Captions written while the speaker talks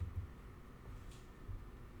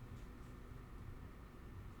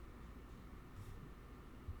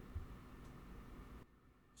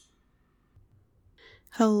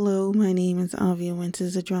Hello, my name is Avia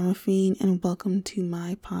Winters, a drama fiend, and welcome to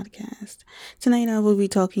my podcast. Tonight I will be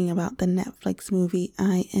talking about the Netflix movie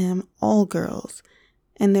I Am All Girls,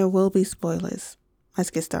 and there will be spoilers. Let's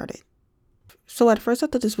get started. So at first I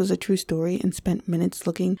thought this was a true story and spent minutes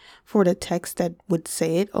looking for the text that would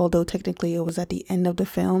say it, although technically it was at the end of the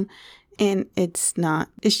film. And it's not.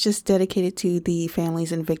 It's just dedicated to the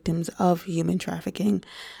families and victims of human trafficking.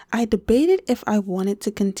 I debated if I wanted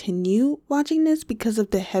to continue watching this because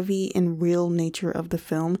of the heavy and real nature of the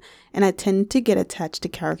film, and I tend to get attached to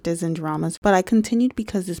characters and dramas, but I continued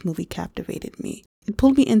because this movie captivated me. It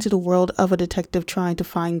pulled me into the world of a detective trying to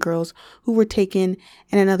find girls who were taken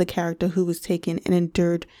and another character who was taken and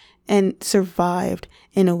endured and survived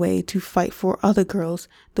in a way to fight for other girls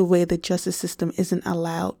the way the justice system isn't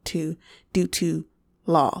allowed to due to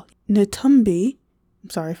law. Netumbi,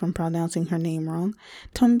 I'm sorry if I'm pronouncing her name wrong,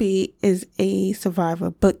 Tumbi is a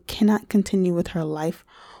survivor but cannot continue with her life,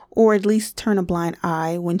 or at least turn a blind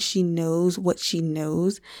eye when she knows what she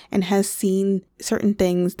knows and has seen certain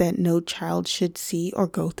things that no child should see or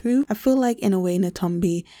go through. I feel like in a way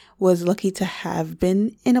Netumbi was lucky to have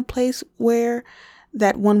been in a place where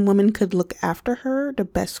that one woman could look after her the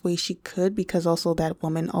best way she could, because also that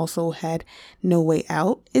woman also had no way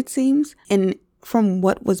out, it seems. And from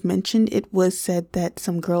what was mentioned, it was said that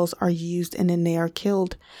some girls are used and then they are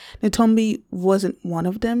killed. Netumbi wasn't one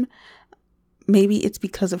of them. Maybe it's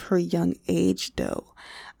because of her young age, though.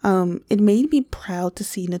 It made me proud to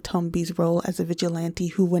see Netumbi's role as a vigilante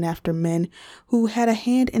who went after men who had a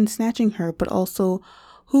hand in snatching her, but also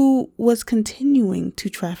who was continuing to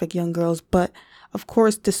traffic young girls. But of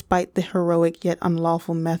course, despite the heroic yet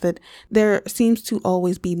unlawful method, there seems to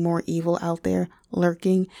always be more evil out there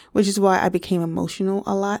lurking, which is why I became emotional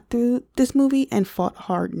a lot through this movie and fought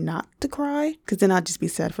hard not to cry, because then I'd just be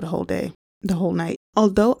sad for the whole night.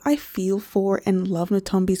 Although I feel for and love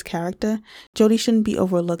Netumbi's character, Jodie shouldn't be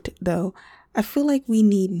overlooked though. I feel like we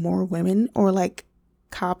need more women, or like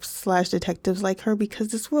cops/detectives like her, because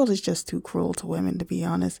this world is just too cruel to women, to be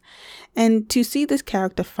honest. And to see this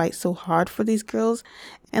character fight so hard for these girls,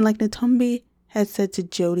 and like Netumbi had said to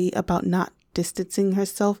Jodie about not distancing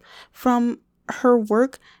herself from her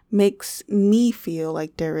work, makes me feel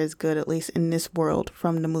like there is good, at least in this world,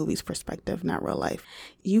 from the movie's perspective, not real life.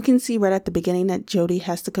 You can see right at the beginning that Jodie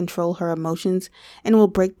has to control her emotions and will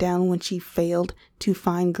break down when she failed to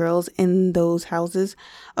find girls in those houses.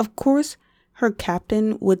 Of course, her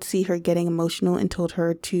captain would see her getting emotional and told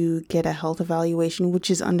her to get a health evaluation,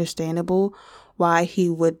 which is understandable why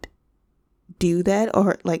he would do that,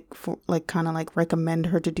 or kind of recommend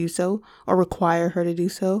her to do so or require her to do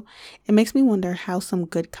so. It makes me wonder how some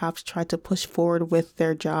good cops try to push forward with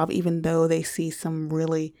their job even though they see some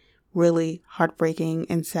really, really heartbreaking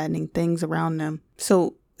and saddening things around them.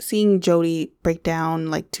 So seeing Jodie break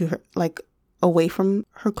down to her, away from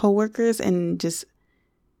her coworkers and just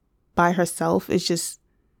by herself, is just,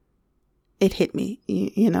 it hit me,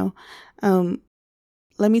 you know.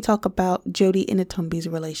 Let me talk about Jodie and Netumbi's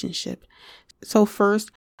relationship. So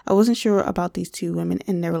first, I wasn't sure about these two women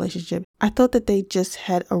and their relationship. I thought that they just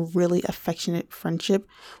had a really affectionate friendship,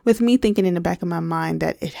 with me thinking in the back of my mind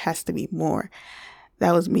that it has to be more.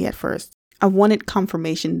 That was me at first. I wanted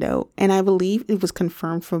confirmation though, and I believe it was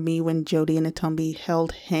confirmed for me when Jodie and Netumbi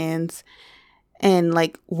held hands and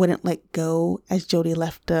wouldn't let go as Jodie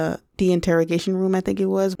left the interrogation room, I think it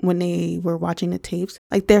was, when they were watching the tapes.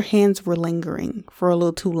 Their hands were lingering for a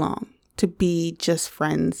little too long to be just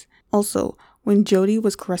friends. Also, when Jodie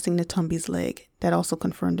was caressing Netumbi's leg, that also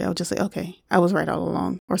confirmed it. I was just like, okay, I was right all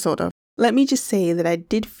along, or sort of. Let me just say that I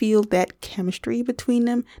did feel that chemistry between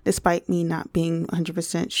them, despite me not being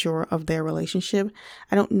 100% sure of their relationship.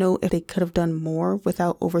 I don't know if they could have done more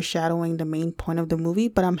without overshadowing the main point of the movie,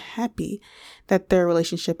 but I'm happy that their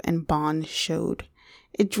relationship and bond showed.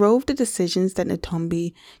 It drove the decisions that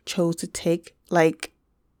Netumbi chose to take.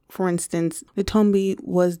 For instance, Netumbi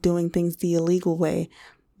was doing things the illegal way,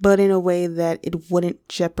 but in a way that it wouldn't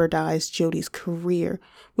jeopardize Jodie's career,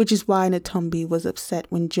 which is why Netumbi was upset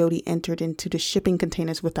when Jodie entered into the shipping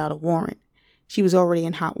containers without a warrant. She was already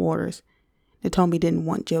in hot waters. Netumbi didn't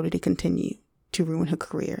want Jodie to continue to ruin her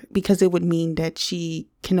career, because it would mean that she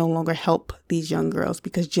can no longer help these young girls,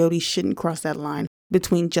 because Jodie shouldn't cross that line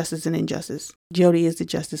between justice and injustice. Jodie is the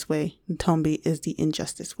justice way, Netumbi is the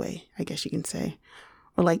injustice way, I guess you can say.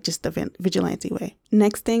 Or just the vigilante way.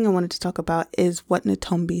 Next thing I wanted to talk about is what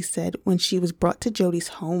Netumbi said when she was brought to Jodie's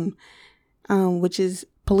home, which is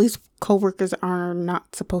police co-workers are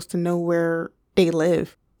not supposed to know where they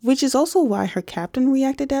live. which is also why her captain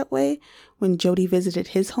reacted that way when Jody visited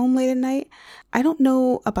his home late at night. I don't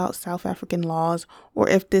know about South African laws or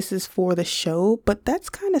if this is for the show, but that's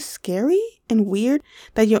kind of scary and weird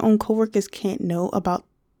that your own coworkers can't know about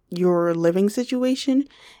your living situation.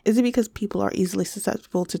 Is it because people are easily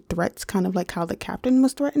susceptible to threats, kind of like how the captain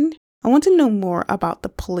was threatened? I want to know more about the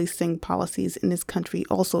policing policies in this country,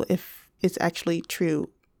 also if it's actually true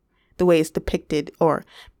the way it's depicted, or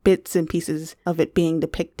bits and pieces of it being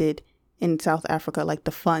depicted in South Africa, like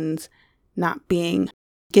the funds not being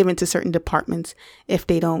given to certain departments if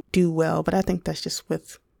they don't do well. But I think that's just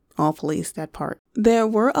with all police, that part. There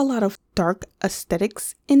were a lot of dark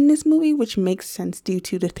aesthetics in this movie, which makes sense due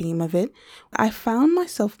to the theme of it. I found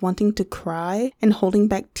myself wanting to cry and holding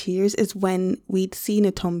back tears is when we'd see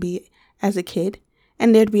Ntombi as a kid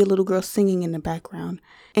and there'd be a little girl singing in the background,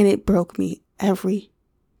 and it broke me every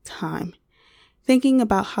time. Thinking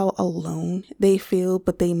about how alone they feel,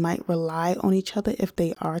 but they might rely on each other if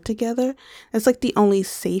they are together. That's like the only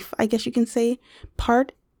safe, I guess you can say,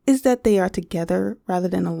 part is that they are together rather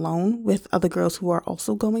than alone with other girls who are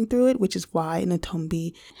also going through it, which is why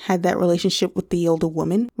Ntombi had that relationship with the older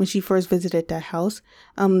woman when she first visited that house.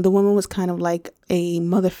 The woman was kind of like a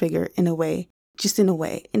mother figure in a way, just in a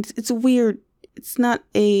way. And it's weird. It's not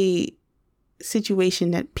a situation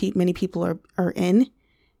that many people are in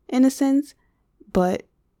a sense, but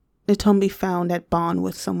Ntombi found that bond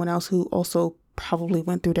with someone else who also probably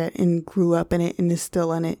went through that and grew up in it and is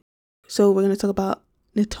still in it. So we're going to talk about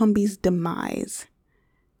Ntombi's demise.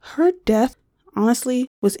 Her death, honestly,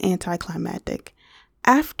 was anticlimactic.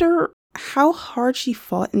 After how hard she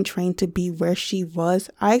fought and trained to be where she was,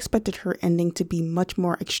 I expected her ending to be much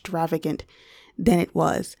more extravagant than it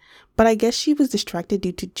was. But I guess she was distracted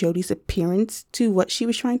due to Jody's appearance to what she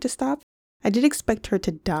was trying to stop. I did expect her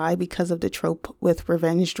to die because of the trope with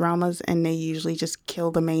revenge dramas, and they usually just kill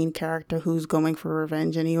the main character who's going for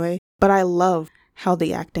revenge anyway. But I love how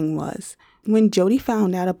the acting was. When Jody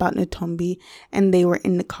found out about Ntombi and they were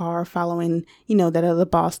in the car following, that other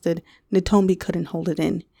bastard, Ntombi couldn't hold it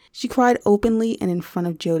in. She cried openly and in front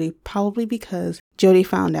of Jody, probably because Jody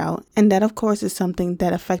found out. And that, of course, is something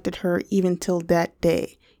that affected her even till that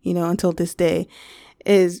day, until this day,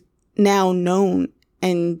 is now known.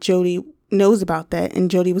 And Jody knows about that, and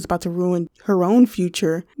Jody was about to ruin her own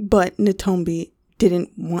future, but Ntombi didn't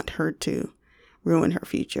want her to ruin her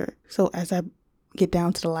future. So as I get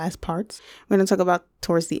down to the last parts, we're going to talk about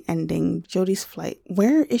towards the ending, Jody's flight.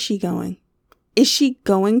 Where is she going? Is she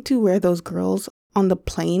going to where those girls on the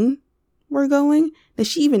plane were going? Does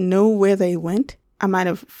she even know where they went? I might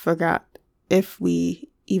have forgot if we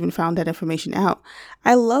even found that information out.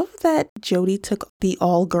 I love that Jody took the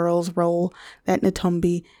all girls role that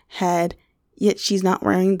Ntombi had, yet she's not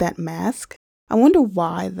wearing that mask. I wonder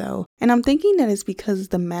why though. And I'm thinking that it's because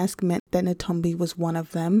the mask meant that Ntombi was one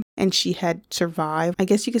of them and she had survived. I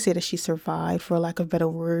guess you could say that she survived, for lack of a better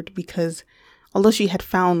word, because although she had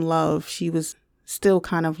found love, she was still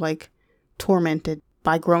kind of like tormented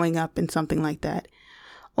by growing up in something like that.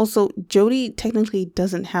 Also, Jody technically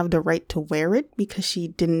doesn't have the right to wear it because she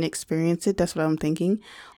didn't experience it. That's what I'm thinking.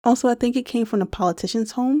 Also, I think it came from the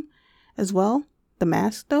politician's home as well. The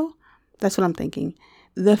mask, though. That's what I'm thinking.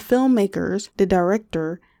 The filmmakers, the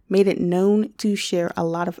director, made it known to share a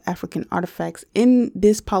lot of African artifacts in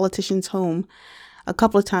this politician's home a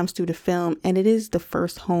couple of times through the film. And it is the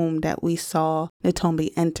first home that we saw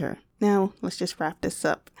Ntombi enter. Now, let's just wrap this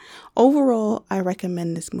up. Overall, I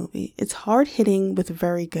recommend this movie. It's hard-hitting with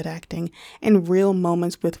very good acting and real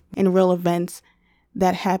moments and real events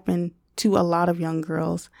that happen to a lot of young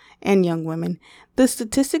girls and young women. The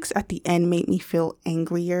statistics at the end made me feel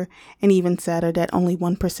angrier and even sadder that only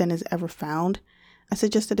 1% is ever found. I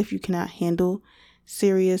suggest that if you cannot handle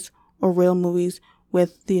serious or real movies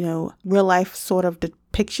with, real life sort of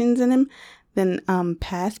depictions in them, then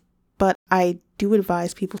pass. But I do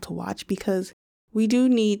advise people to watch because we do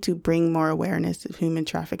need to bring more awareness of human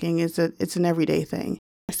trafficking. It's an everyday thing.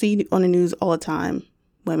 I see on the news all the time,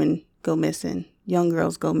 women go missing, young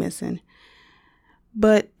girls go missing.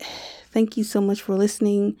 But thank you so much for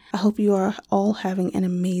listening. I hope you are all having an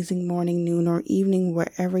amazing morning, noon, or evening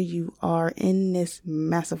wherever you are in this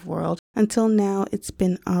massive world. Until now, it's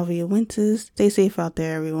been Avia Winters. Stay safe out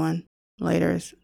there, everyone. Laters.